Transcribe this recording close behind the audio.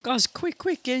Guys, quick,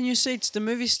 get in your seats. The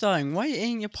movie's starting. Why are you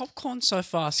eating your popcorn so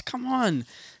fast? Come on,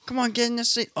 get in your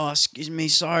seat. Oh, excuse me,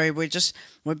 sorry, we're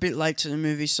a bit late to the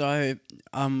movie, so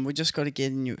we just got to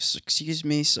get in your. Excuse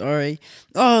me, sorry.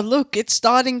 Oh, look, it's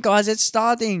starting, guys. It's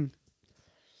starting.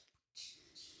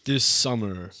 This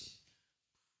summer,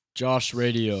 Josh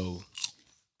Radio,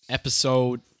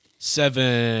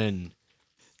 EP.7.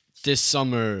 This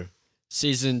summer,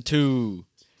 season 2.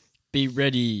 Be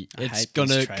ready. It's hate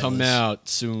gonna these come trailers. out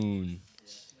soon.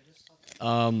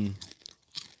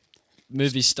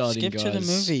 Movie starting, Skip guys. to the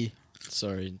movie.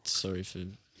 Sorry for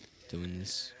doing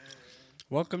this.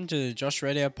 Welcome to the Josh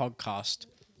Radio podcast.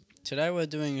 Today we're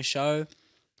doing a show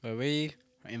where we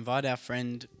invite our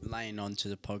friend Laine onto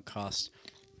the podcast.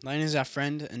 Laine is our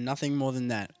friend and nothing more than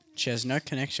that. She has no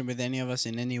connection with any of us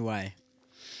in any way.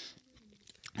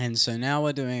 And so now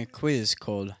we're doing a quiz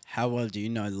called How Well Do You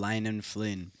Know Laine and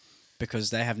Flynn? Because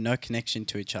they have no connection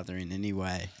to each other in any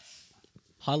way.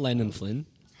 Hi, Laine and Flynn.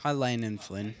 Hi Laine and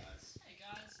Flynn.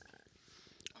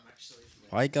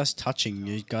 Why are you guys touching?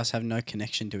 You guys have no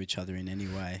connection to each other in any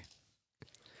way.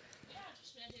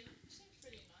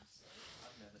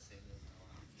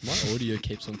 My audio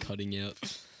keeps on cutting out.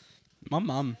 My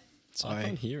mum. I Sorry.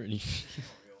 can't hear anything.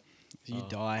 You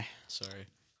die. Sorry.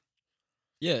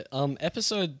 Yeah,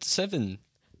 episode 7.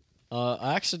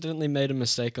 I accidentally made a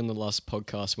mistake on the last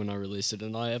podcast when I released it,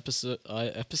 and I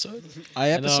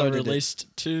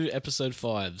released 2 episode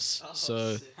 5s.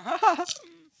 So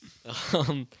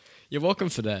you're welcome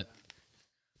for that.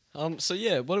 So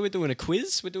yeah, what are we doing? A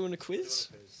quiz? We're doing a quiz?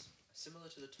 Similar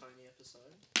to the Tony episode.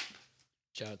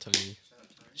 Shout out Tony.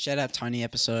 Shout out Tony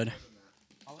episode.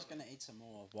 I was gonna eat some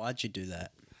more. Why'd you do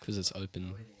that? Because it's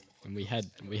open, and we had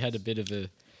a bit of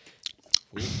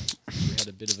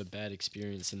a bad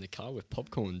experience in the car with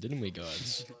popcorn, didn't we,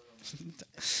 guys?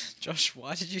 Josh,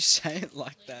 why did you say it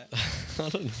like that? I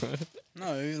don't know.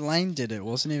 No, Lane did it. It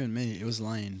wasn't even me. It was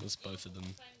Lane. It was both of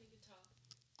them.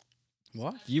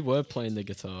 What? You were playing the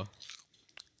guitar.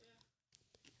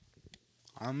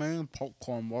 I'm eating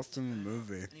popcorn watching the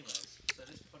movie. Anyways, so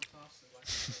this podcast is like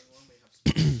the one we have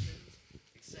some questions,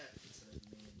 except instead of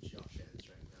me and Josh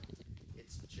answering them,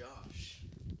 it's Josh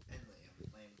and Liam.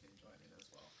 Liam can join in as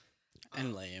well.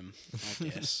 And Liam, I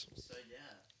guess. So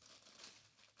yeah,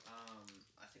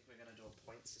 I think we're gonna do a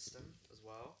point system as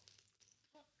well,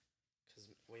 because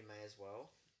we may as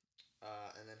well.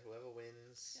 And then whoever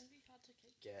wins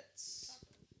gets.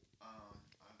 I'll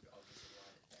just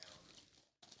write it down.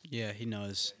 Yeah, he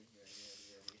knows.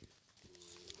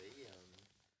 Liam.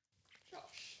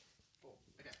 Josh. Oh,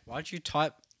 okay. Why'd you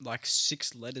type like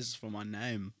 6 letters for my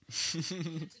name? I have to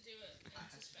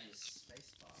use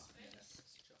space bar. Yeah, that's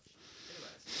Josh.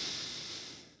 Anyways,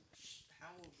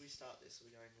 how will we start this? Are we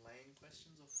going Lane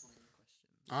questions or Flynn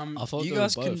questions? I thought You they were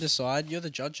guys can both. decide. You're the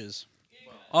judges.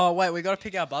 Oh wait, we gotta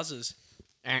pick our buzzers.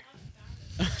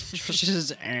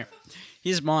 Josh's.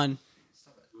 Here's mine.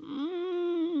 Stop it.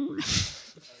 Okay.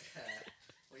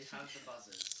 We have the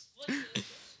buzzers.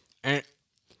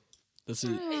 That's it.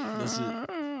 Can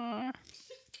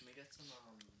we get some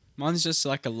Mine's just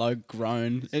like a low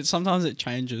groan. Sometimes it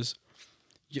changes.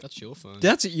 That's your phone.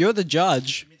 That's it. You're the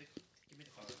judge. Give me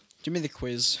the phone. Give me the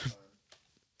quiz.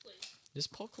 This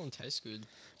popcorn tastes good.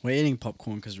 We're eating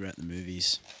popcorn because we're at the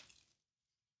movies.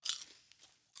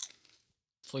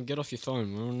 Flynn, get off your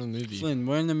phone. We're on a movie. Flynn,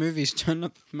 we're in the movies.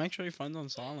 Make sure your phone's on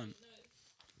silent.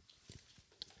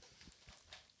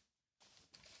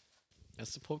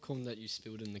 That's the popcorn that you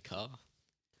spilled in the car.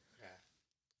 Okay.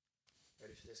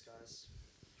 Ready for this, guys?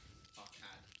 Oh,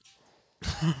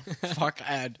 ad. Fuck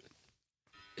ad.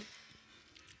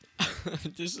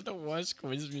 This is the worst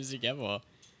quiz music ever.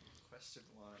 Question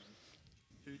 1.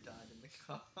 Who died in the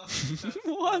car?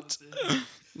 What?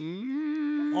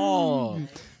 Oh.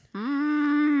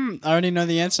 I already know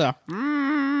the answer.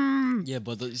 Yeah,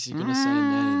 but is he gonna say a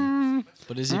name?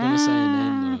 But is he gonna say a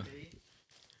name though? B.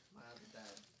 My other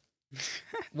dad.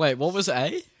 Wait, what was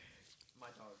A? My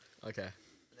dog. Okay. And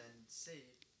then C is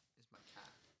my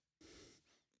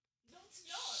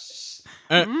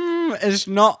cat. It's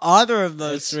not either of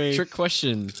those It's three. trick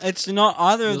question. It's not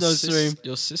either of those three.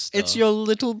 Your sister. It's your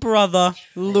little brother,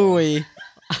 Louis.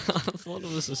 I thought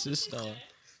it was a sister.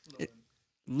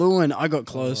 Lewin, I got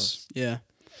close. Yeah.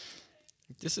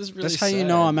 This is really That's how you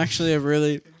know sad. I'm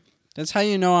actually That's how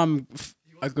you know I'm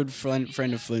a good friend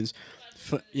of Flynn's.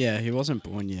 Yeah, he wasn't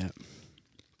born yet.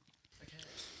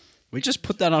 We just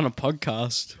put that on a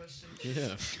podcast.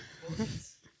 Yeah. What's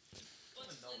Flynn's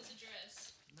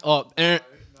address? Oh,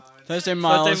 Thursday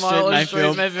Mile Street,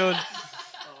 Mayfield. Oh my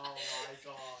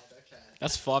god, okay.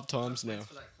 That's 5 times now. Thanks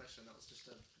for that question. That was just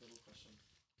a little question.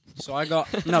 So I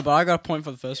got no, but I got a point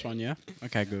for the first one. Yeah.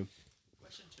 Okay, good.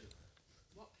 Question 2.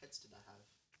 What pets did I have?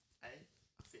 A.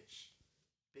 A fish.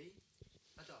 B.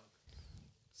 A dog.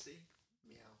 C.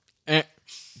 Meow.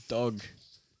 Dog.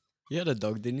 You had a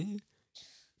dog, didn't you?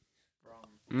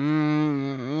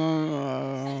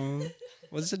 Wrong.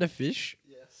 Was it a fish?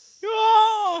 Yes.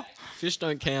 Oh, Fish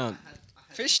don't count. I had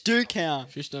fish do count.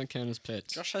 Fish don't count as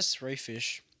pets. Josh has 3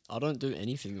 fish. I don't do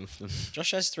anything with them.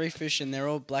 Josh has 3 fish, and they're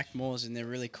all black moors, and they're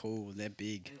really cool. They're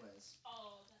big. Anyways,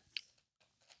 Oh,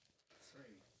 3.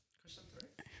 Question 3.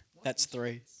 What That's 3.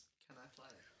 instruments can I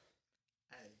play?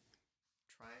 A.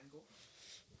 Triangle.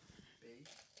 B.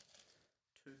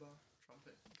 Tuba,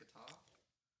 trumpet, guitar.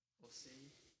 Or C.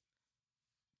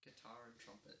 Guitar and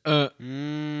trumpet. B.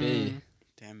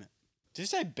 Damn it. Did you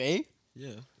say B?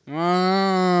 Yeah.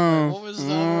 Oh. What was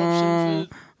the other option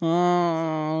for?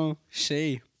 Oh.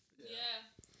 C. yeah.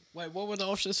 Wait, what were the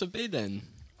options for B then?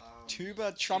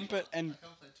 Tuba, trumpet, and I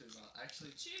can't play tuba.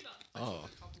 Actually, Tuba. Oh,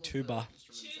 tuba.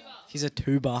 Tuba. He's a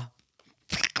tuba.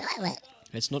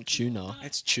 it's not tuna.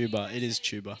 It's tuba. It is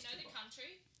tuba. You know the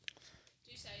country?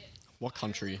 Do you say it? What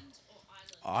country?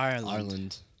 Ireland or Ireland? Ireland.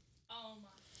 Ireland. Oh my.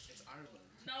 It's Ireland.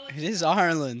 No, It is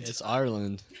Ireland. It's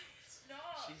Ireland. It's not.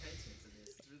 She hates me for this.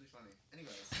 It's really funny.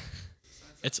 Anyways,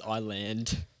 besides It's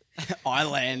Ireland.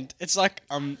 Island. It's like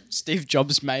Steve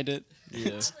Jobs made it.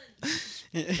 Yeah.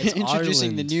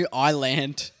 Introducing the Ireland. new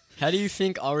island. How do you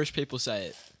think Irish people say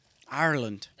it?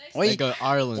 Ireland. They They Oi, go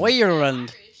Ireland.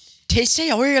 Ireland. Irish. They say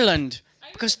Ireland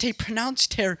because Irish. they pronounce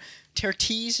their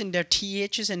T's and their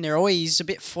THs and their I's a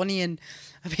bit funny and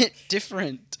a bit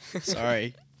different.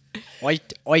 Sorry. I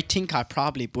think I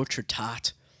probably butchered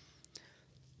that.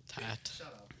 Tat. shut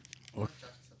up. Or- I'm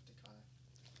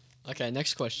Jacksepticeye. Okay,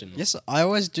 next question. Yes, I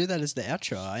always do that as the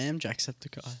outro. I am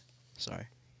Jacksepticeye. Sorry.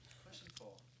 Question 4.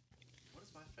 What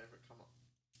is my favorite color?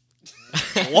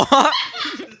 What?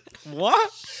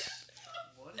 What?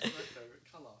 What is my favorite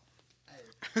color? A.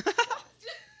 White.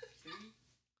 B.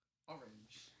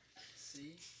 Orange.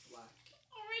 C. Black.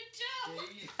 Orange.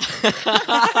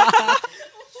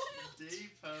 D. D.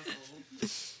 Purple.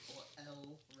 Or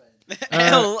L. Red.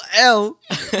 L. L.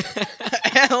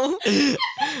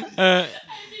 Uh,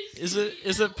 is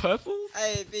it purple?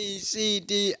 A B C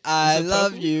D. I Is it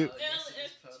love purple? you. Yes, it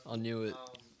is purple. I knew it.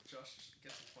 Josh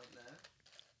gets a point there.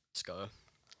 Let's go. Okay.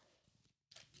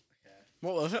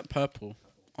 What was it? Purple.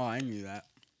 Oh, I knew that.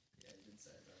 Yeah, you did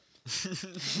say that. 5.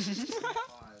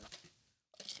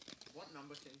 What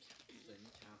number can Lynn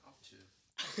count up to?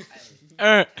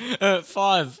 A.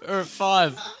 5.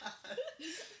 5. Okay,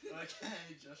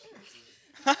 Josh gets it.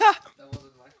 That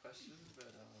wasn't my question,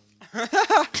 but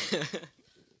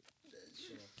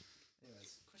sure.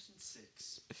 Anyways, question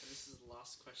 6. This is the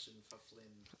last question for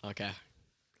Flynn. Okay.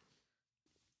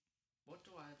 What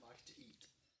do I like to eat?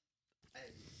 A.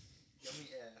 Yummy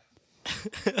air.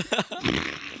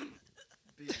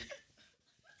 B.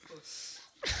 Puss.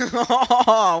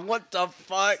 Oh, what the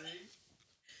fuck? C.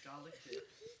 Garlic dip.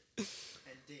 And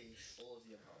D. All of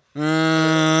the above.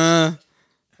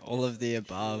 All of the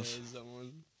above. There's that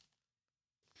one.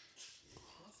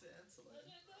 What's the answer then?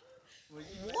 Well, you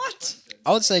made the What? question.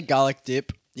 I would say garlic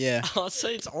dip. Yeah. I'd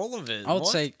say it's all of it. I would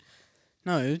What? say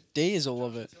no. D is all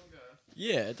of it. Still go.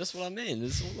 Yeah, that's what I mean.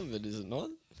 It's all of it, is it not?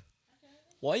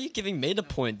 Why are you giving me the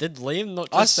point? Did Liam not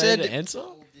I just say the said- answer?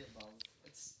 All of the above.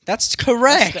 It's, That's That's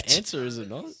correct. the answer, is it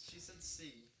not? she said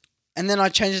C. And then I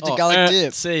changed it to Oh, garlic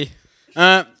dip. See.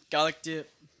 Garlic dip.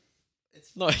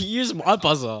 It's No, use my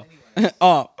buzzer. anyway.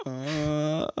 Oh.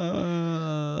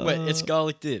 Wait, it's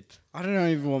garlic dip. I don't know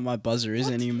even what my buzzer is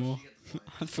anymore. You get the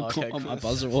point. I forgot Okay, what my cool.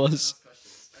 buzzer was. Enough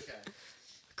questions. Okay.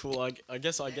 Cool, I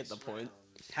guess I get the Next point. round.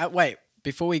 How, wait,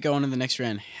 before we go on to the next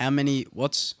round, how many?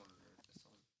 What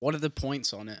are the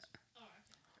points on it?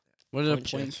 What are the Point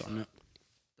check. points on it?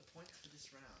 The points for this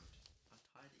round are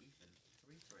tied even.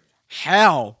 3-3.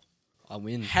 How? I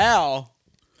win. How?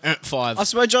 5. I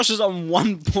swear Josh is on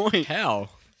 1 point. How?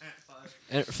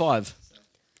 5. 5.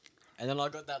 And then I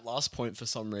got that last point for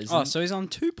some reason. Oh, so he's on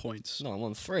 2 points. No, I'm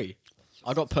on 3.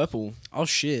 I got purple. Oh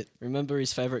shit. Remember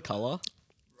his favorite color?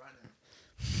 Right now.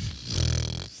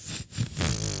 Are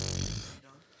you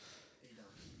done? Are you done?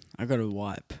 I got to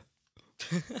wipe.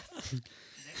 Next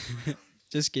round.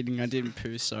 Just kidding, I didn't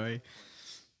poo, sorry.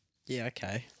 Yeah,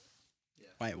 okay. Yeah.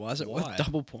 Wait, why is it Why? worth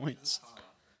double points? Tyler.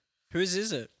 Whose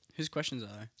is it? Whose questions are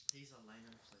they? These are Laine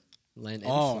and Flynn. Lane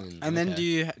and Oh, Flynn. and then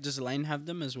Okay. does Laine have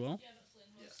them as well? Yeah, but Flynn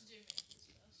wants to do me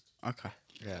first. Okay.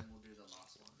 Yeah. And we'll do the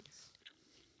last ones.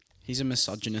 He's a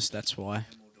misogynist, that's why. And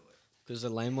we'll do it. Because the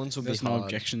lame ones will There's be no hard.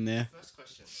 objection there. First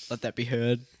question. Let that be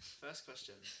heard. First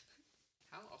question.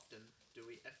 How often do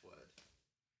we F word?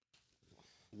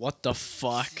 What the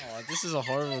fuck? Oh, this is a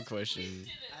horrible question.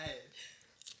 Hey.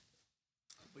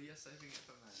 We are saving it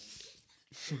for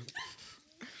man.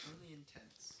 Only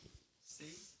intense. C.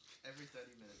 Every 30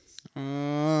 minutes.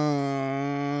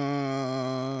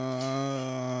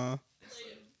 Yes,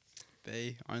 Liam.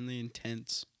 B. Only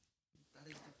intense. That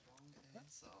is the wrong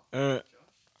answer. Uh, Josh?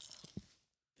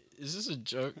 Is this a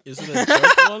joke? Is it a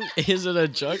joke one? Is it a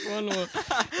joke one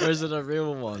or is it a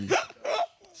real one?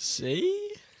 See?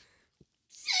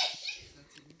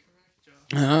 That's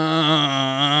incorrect,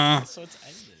 Josh. So it's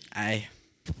A. A.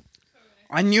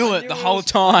 I knew it the whole I knew it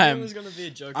time. was gonna be a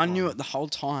joke. I knew one. it the whole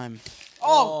time.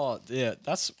 Oh, yeah.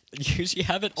 That's you usually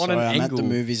have it on Sorry, an I'm angle. at the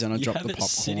movies and I You dropped have the it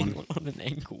sitting popcorn. on an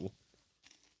angle.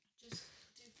 Just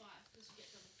do 5 because you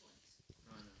get double points.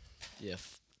 No, no. Yeah.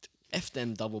 F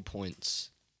them double points.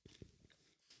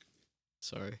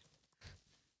 Sorry.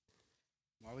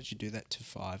 Why would you do that to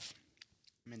 5?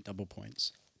 I mean double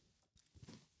points.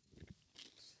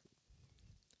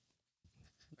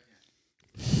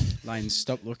 Laine,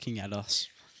 stop looking at us.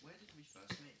 Where did we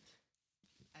first meet?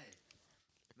 A.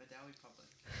 Medawi Public.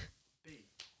 B.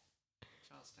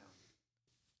 Charlestown.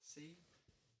 C.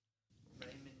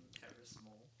 Raymond Terrace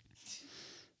Mall.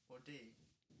 Or D.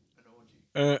 An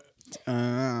orgy.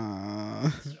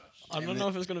 Josh. I don't know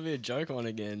if it's gonna be a joke one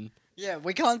again. Yeah,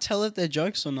 we can't tell if they're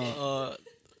jokes or not.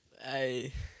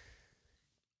 A.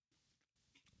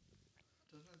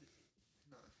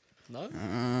 Don't know the- No.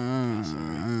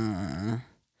 No.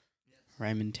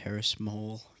 Raymond Terrace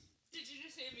Mall. Did you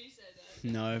just hear me say that?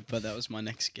 No, but that was my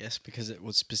next guess because it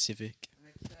was specific.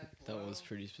 Okay, That well, was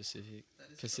pretty specific. that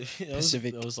is Pacific.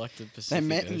 Pacific. That was like the They Pacific.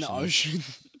 met in the Ocean.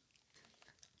 ocean.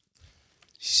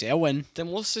 Selwyn. Then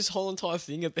what's this whole entire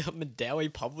thing about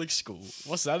Medawi Public School?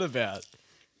 What's that about?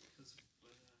 because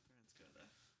where did our parents go there?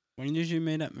 When did you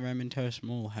meet at Raymond Terrace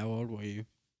Mall? How old were you?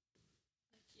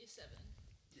 Like year 7.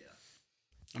 Yeah.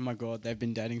 Oh my god, they've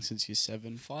been dating since year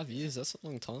 7. 5 years. That's a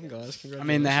long time, guys. I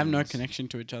mean, they have no Congratulations. connection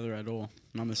to each other at all.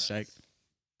 No mistake.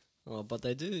 Oh, but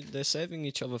they do. They're saving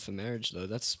each other for marriage, though.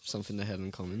 That's something they have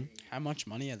in common. How much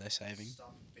money are they saving?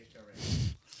 Stop bickering.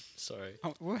 Sorry.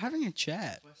 Oh, we're having a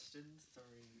chat. Question 3.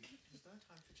 There's no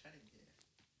time for chatting here.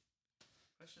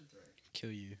 Question 3.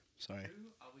 Kill you. Sorry. Who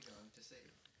are we going to see?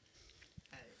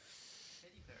 A.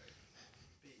 Katy Perry.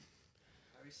 B.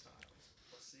 Harry Styles.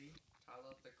 Or C.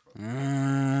 Tyler the Creator.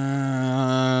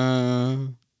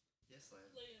 Yes,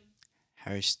 Liam. Liam.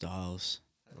 Harry Styles.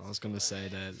 I was gonna say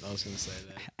that. Should have said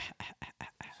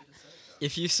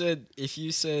it,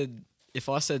 Josh. If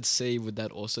I said C, would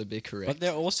that also be correct? But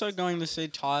they're also going to see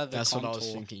Tyler the That's what I was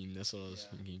Contour. thinking. That's what I was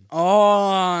Yeah. thinking.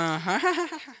 Oh.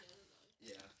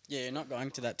 Yeah. Yeah, you're not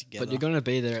going to that together. But you're gonna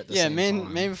be there at the yeah, same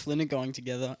time. me and Flynn are going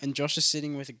together, and Josh is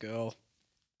sitting with a girl.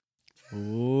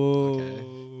 Ooh. Okay.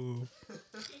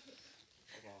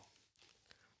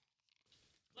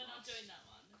 We're not doing that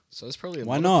one. So there's probably a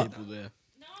Why lot not? of people there.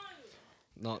 No.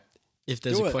 Not if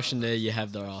there's Do a it. question there, you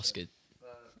have to ask it. For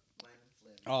Lane and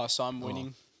Flynn. Oh, so I'm Oh.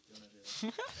 winning. Do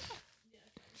you want to do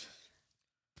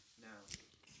that? Now,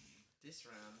 this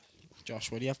round,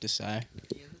 Josh, what do you have to say? at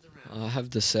the end of the round, I have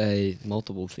to say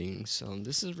multiple things.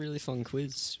 This is a really fun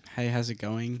quiz. Hey, how's it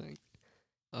going?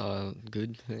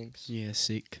 Good, thanks. Yeah,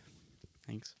 sick.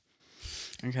 Thanks.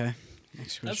 Okay,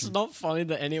 next That's question. not funny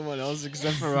to anyone else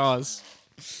except for us.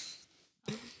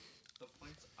 the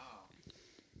points are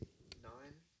 9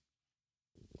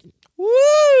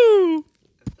 Woo!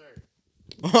 and 3.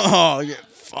 Oh, yeah,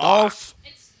 golf.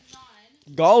 It's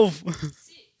 9, Golf. 6.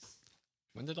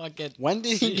 When did I get? When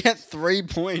did he six? get 3 Oh,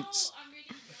 points? I'm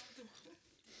reading down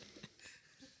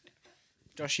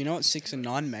the Josh, you know what 6 and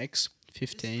 9 makes?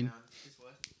 15. This round is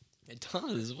worth It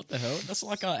does. What the hell? That's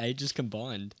like our ages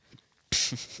combined.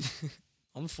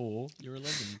 I'm 4. You're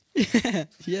 11.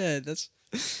 Yeah, that's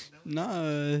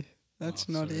no, that's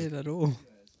Oh, not sorry. it at all.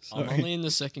 I'm Sorry. only in the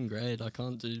 2nd grade. I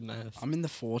can't do math. I'm in the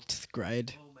 4th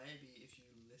grade. Well, maybe if you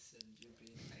listened, you'd be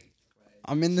in 8th grade.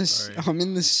 I'm in the Sorry. I'm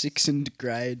in the 6th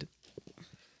grade.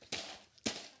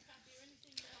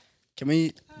 Can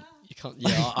we? You can't.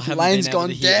 Yeah, I haven't Lane's been able gone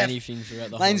to hear deaf. anything throughout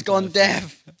the Lane's whole gone entire thing.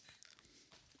 deaf.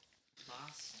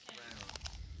 Last round.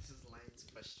 This is Lane's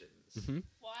questions. Mhm.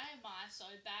 Why am I so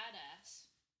badass?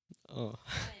 Oh.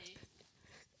 A.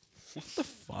 What the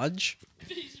fudge?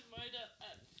 Beach motor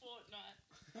at Fortnite.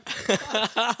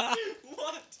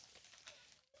 What?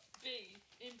 B.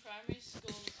 In primary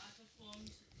school, I performed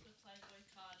the Playboy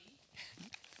Cardi.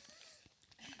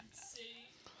 And C.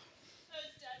 Her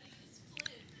daddy is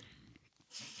Flynn.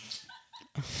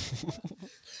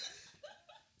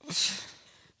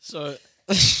 So,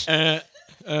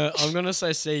 I'm gonna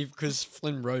say C because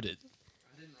Flynn wrote it.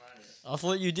 I didn't write it. I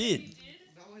thought you did. You did?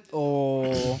 No, I or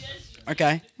Yes, you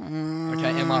okay. Okay,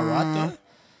 am I right though?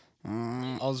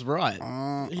 I was right.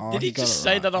 Did he he got just it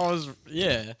say right. that I was?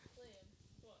 Yeah. Liam,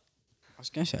 what? I was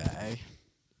gonna say A.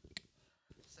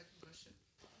 Second question.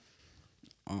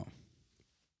 Oh.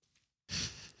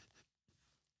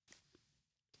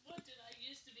 What did I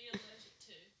used to be allergic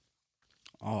to?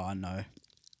 Oh, I know.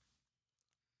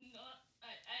 Not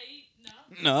A,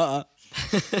 no. No.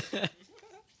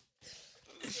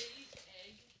 B,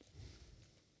 egg.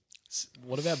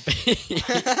 What about B? B,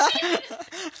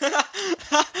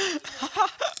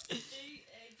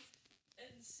 egg.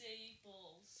 And C,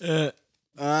 balls.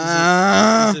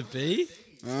 Is it B?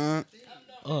 I'm not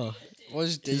Oh, ready yet, D. What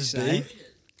does D is say? it B?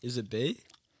 Is it B?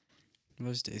 What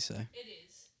does D say? It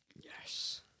is.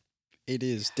 Yes. It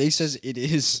is. D says it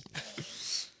is.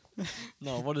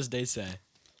 No, what does D say?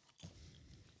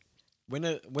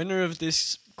 Winner of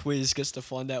this quiz gets to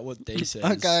find out what D says.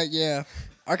 Okay, yeah.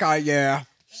 Okay, yeah.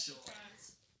 That's the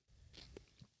prize.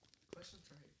 Question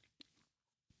 3.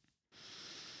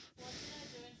 What did I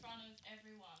do in front of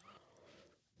everyone?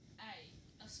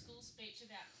 A school speech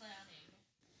about clowning.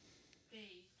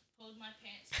 B, pulled my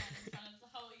pants down in front of the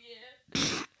whole year.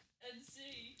 And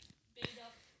C, beat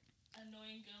up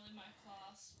annoying girl in my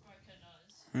class, broke her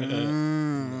nose.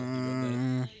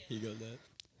 Mm. He got that.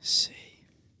 C.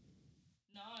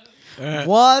 No.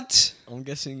 What? I'm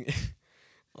guessing.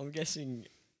 I'm guessing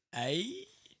A.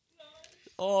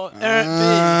 No. Or B.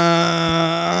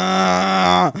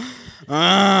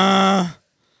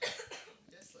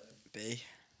 Yes, Liam. B.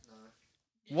 No.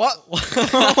 What?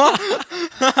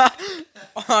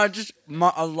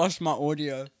 I lost my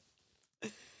audio.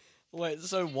 Wait.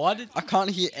 So why did? I can't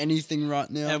hear anything right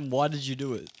now. And why did you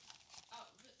do it? Oh,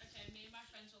 okay. Me and my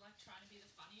friends were like trying to be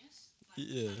the funniest. Like,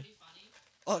 Yeah. trying to be funny.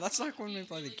 Oh, that's like when It'd we be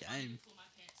play the really funny game. to pull my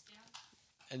pants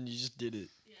down. And you just did it.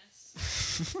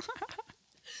 Yes.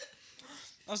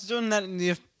 I was doing that in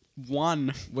the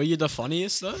one. Were you the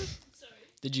funniest though? Sorry.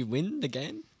 Did you win the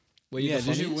game? Were you Yeah,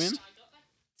 the did funniest? you win? I got like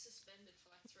suspended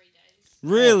for like 3 days.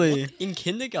 Really? In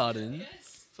kindergarten,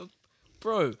 Yes.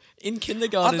 bro. In I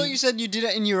kindergarten. thought you said you did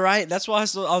it in year 8. That's why I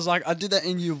was like, I did that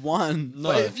in year 1. No.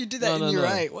 But if you did that No, in no, year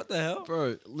no. 8, what the hell?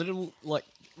 Bro,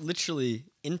 literally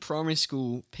in primary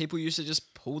school, people used to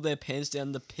just pull their pants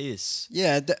down to piss,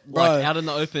 Yeah, bro. like out in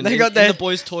the open. They in, got in their the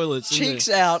boys' toilets. in the-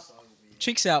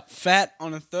 cheeks out, fat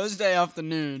on a Thursday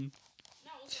afternoon.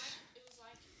 No, it was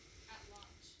like at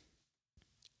lunch.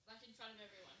 Like in front of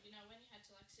everyone. You know when you had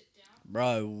to like sit down?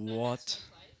 Bro, No what? hats,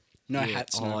 no plate? No Yeah.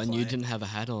 hats, Oh, no and you plate. didn't have a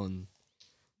hat on.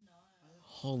 No.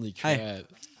 Holy crap! Hey.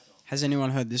 Has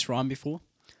anyone heard this rhyme before?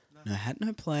 No hat,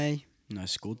 no play, no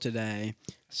school today.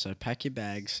 So pack your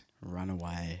bags, run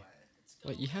away.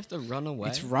 Wait, you have to run away.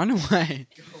 It's run away.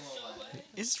 Go away.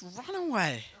 It's run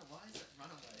away. No, why is it run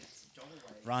away? It's go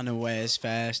away. Run away as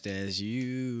fast as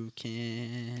you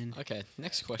can. Okay,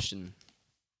 next question.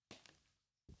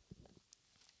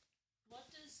 What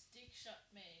does dick shot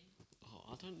mean?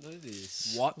 Oh, I don't know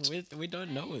this. What? We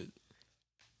don't know it.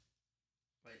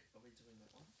 Wait, are we doing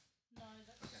that one? No,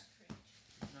 that's Okay.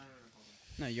 cringe. No, hold on.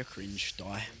 No, you're cringe,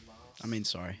 die. The last I mean,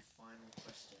 sorry. final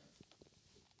question.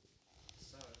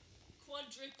 So,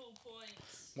 Quadruple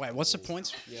points. Wait, what's the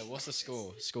points? Yeah, what's the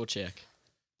score? Score check.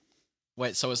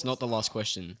 Wait, so it's not the last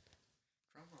question.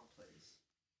 drum roll, please.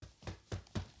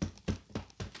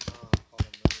 Hold on,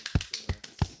 let me do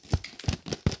this.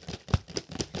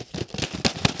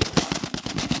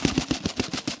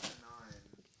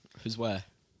 9, Who's where?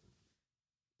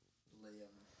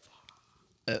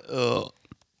 Liam.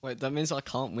 Wait, that means I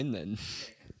can't win then. You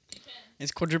can.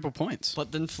 It's quadruple points.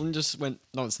 But then Flynn just went.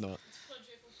 No, it's not.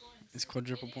 It's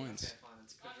quadruple points. It's quadruple It is. points.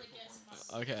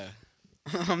 Okay, fine,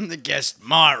 it's I'm the quadruple guest. points. Okay. I'm the guest.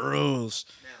 My rules.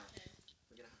 Now, Okay.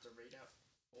 we're going to have to read out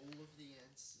all of the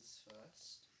answers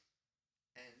first.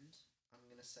 And I'm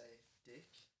going to say dick.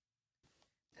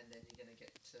 And then you're going to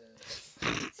get to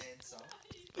answer.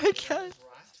 Okay. Whoever's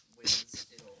right wins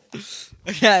it all.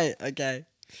 Okay, okay.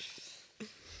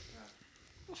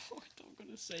 I'm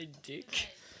gonna say dick. Okay.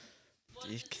 What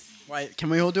Dick. does- Wait, can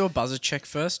we all do a buzzer check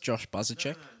first? Josh, buzzer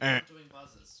check. No, we're not doing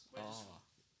buzzers. We're just Oh.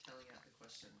 telling out the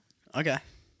question. Okay.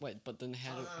 Wait, but then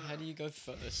how do you go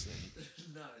first then?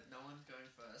 No one going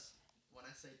first. When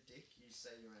I say dick, you say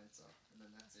your answer. And then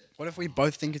that's it. What if we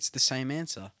both think it's the same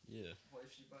answer? Yeah. What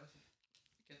if you both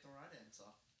get the right answer?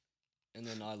 And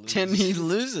then I lose. Then he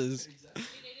loses. Exactly.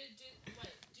 You need to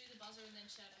do the buzzer and then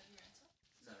shout out your answer.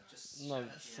 No, just No, shout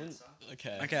out the Flynn. answer.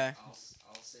 Okay. Okay. I'll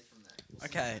see from there. We'll see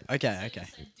Okay, from okay, So okay. you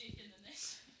say dick in the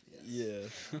next. Yeah.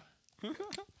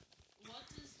 What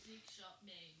does dick shot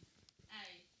mean? A.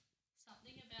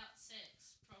 Something about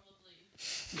sex, probably.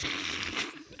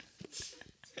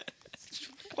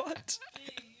 What? What? B.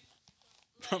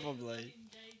 Probably. Fucking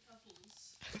gay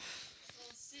couples.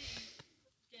 Or C.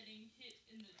 Getting hit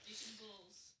in the dick and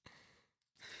balls.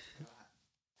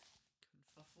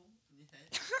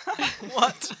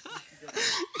 What?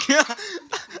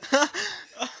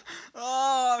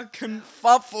 Oh,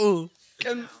 confuffle.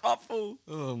 Confuffle.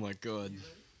 Oh my god.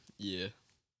 Yeah.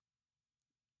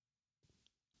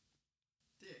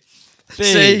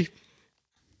 C.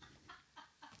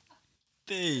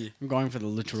 B. I'm going for the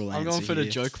literal answer. I'm going for the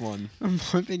here. joke one. I'm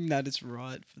hoping that it's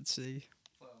right for C.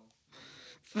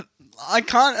 I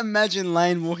can't imagine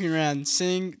Laine walking around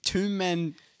seeing two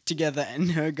men together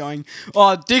and her going,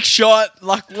 "Oh, dick shot!"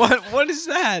 Like, what is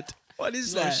that? What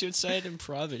is No, that? she would say it in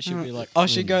private. She'd be like, "Oh,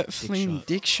 she'd go, dick Flynn, shot."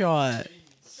 dick shot."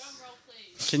 Drum roll,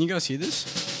 please. Can you guys hear this?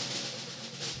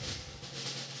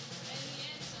 And the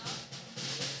answer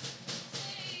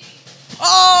is C.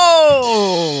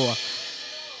 Oh!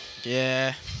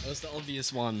 Yeah. That was the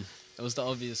obvious one. That was the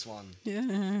obvious one.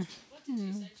 Yeah. What did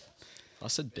you say, Josh? I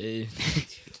said B.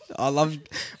 I love.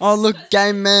 Oh, look,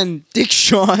 gay men, dick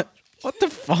shot. What the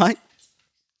fuck?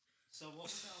 So what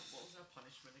was our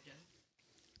punishment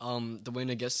again? The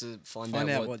winner gets to find Find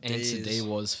out out what what D answer D is.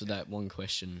 was for that one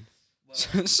question.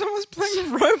 Someone's playing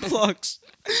Roblox.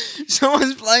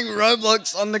 Someone's playing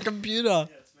Roblox on the computer.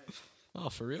 Yeah, it's me. Oh,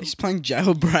 for real? He's playing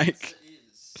Jailbreak. It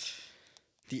is.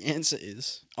 The answer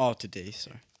is to D.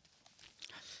 Sorry.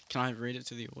 Can I read it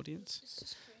to the audience? It's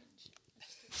just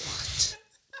cringe.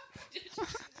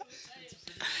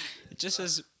 It just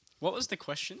says. What was the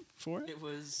question for it? It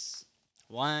was.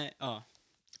 Why?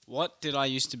 What did I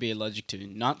used to be allergic to?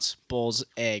 Nuts, balls,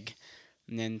 egg,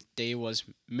 and then D was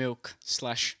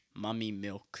milk/mummy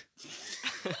milk.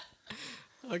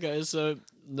 Okay, so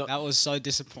no, That was so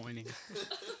disappointing. Sorry.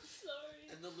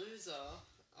 And the loser.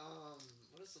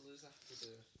 What does the loser have to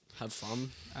do? have fun.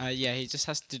 Yeah, he just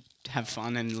has to have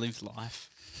fun and live life.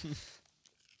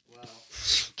 Wow.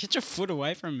 Get your foot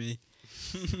away from me.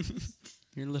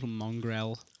 You're a little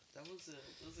mongrel. That was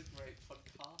a great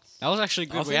podcast. That was actually I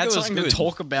good. We think had it was something to good.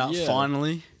 talk about Yeah.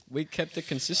 finally. We kept it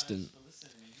consistent. For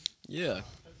listening. Yeah.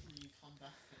 Hopefully you come back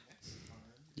for next time.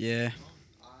 Yeah.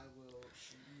 I will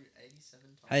shoot you 87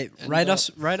 times. Hey, And,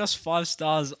 rate us 5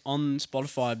 stars on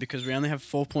Spotify because we only have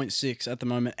 4.6 at the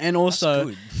moment, and also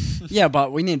Good. yeah,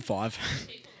 but we need 5.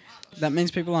 That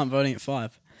means people aren't voting at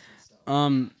 5.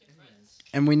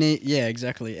 And we need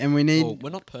exactly, and we need Well, we're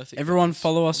not perfect. everyone guys.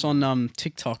 follow us on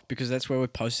TikTok because that's where we're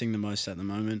posting the most at the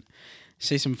moment.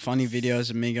 See some funny videos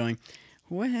of me going,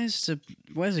 where's a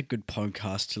good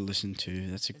podcast to listen to?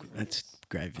 That's a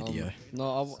great video.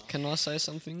 No, can I say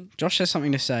something? Josh has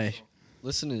something to say.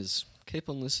 Listeners, keep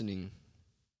on listening.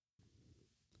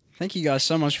 Thank you guys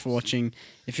so much for watching.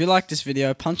 If you like this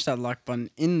video, punch that like button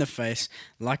in the face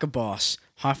like a boss.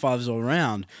 High fives all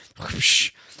around.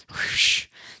 Whoosh, whoosh.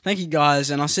 Thank you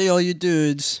guys, and I'll see all you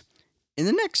dudes in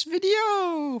the next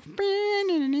video.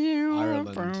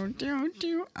 Ireland.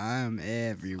 I'm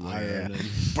everywhere. Ireland.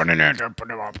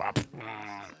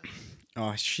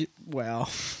 Oh shit! Wow,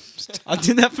 I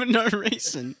did that for no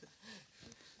reason.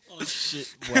 Oh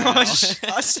shit!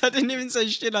 I didn't even say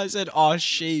shit. I said, "Oh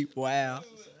shit! Wow."